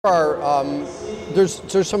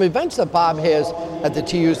There's some events that Bob has at the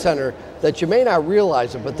TU Center that you may not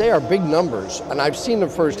realize it, but they are big numbers, and I've seen them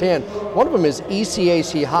firsthand. One of them is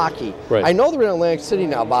ECAC hockey. Right. I know they're in Atlantic City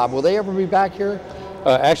now, Bob. Will they ever be back here?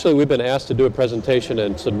 Actually, we've been asked to do a presentation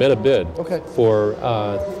and submit a bid for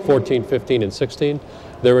 14, 15, and 16.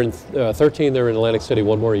 They're in 13. They're in Atlantic City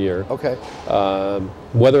one more year. Okay.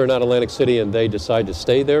 Whether or not Atlantic City and they decide to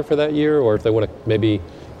stay there for that year, or if they want to maybe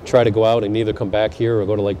try to go out and either come back here or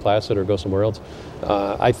go to Lake Placid or go somewhere else.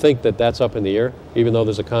 I think that that's up in the air, even though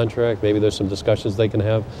there's a contract. Maybe there's some discussions they can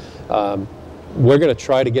have. We're going to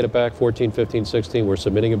try to get it back 14, 15, 16. We're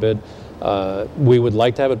submitting a bid. We would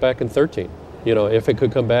like to have it back in 13. You know, if it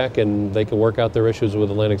could come back and they can work out their issues with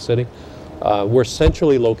Atlantic City. We're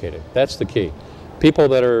centrally located. That's the key. People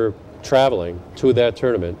that are traveling to that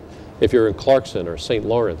tournament, if you're in Clarkson or St.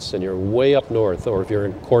 Lawrence and you're way up north, or if you're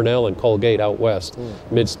in Cornell and Colgate out west,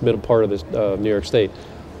 middle part of this, New York State,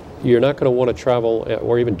 you're not going to want to travel,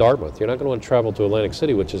 or even Dartmouth, you're not going to want to travel to Atlantic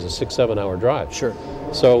City, which is a 6-7 hour drive. Sure.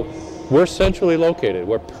 So we're centrally located.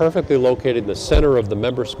 We're perfectly located in the center of the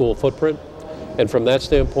member school footprint. And from that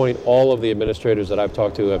standpoint, all of the administrators that I've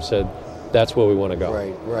talked to have said, that's where we want to go.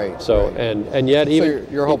 Right. So, right. and yet even...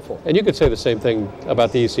 So you're hopeful. And you could say the same thing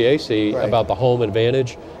about the ECAC, about the home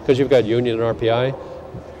advantage, because you've got Union and RPI,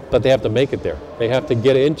 but they have to make it there. They have to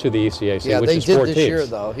get into the ECAC, which is 4 teams. This year,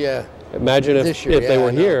 though, yeah. Imagine if they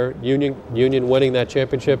were here, Union winning that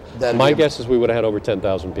championship, my guess is we would have had over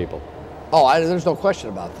 10,000 people. Oh, there's no question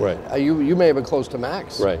about that. Right. You may have been close to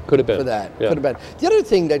max. Right. Could have been. For that. Yeah. Could have been. The other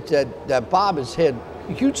thing that Bob has had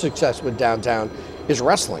huge success with downtown is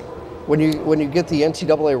wrestling. When you get the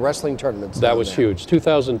NCAA wrestling tournaments. That was huge.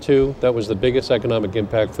 2002, that was the biggest economic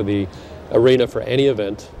impact for the arena for any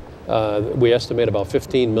event. We estimate about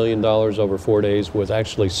 $15 million over 4 days was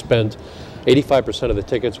actually spent. 85% of the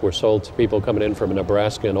tickets were sold to people coming in from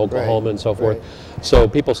Nebraska and Oklahoma and so forth. So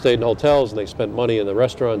people stayed in hotels and they spent money in the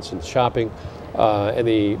restaurants and shopping. And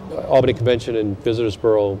the Albany Convention and Visitors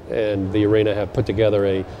Bureau and the arena have put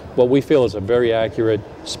together what we feel is a very accurate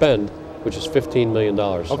spend, which is $15 million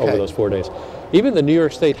over those 4 days. Even the New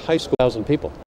York State high school, 1,000 people.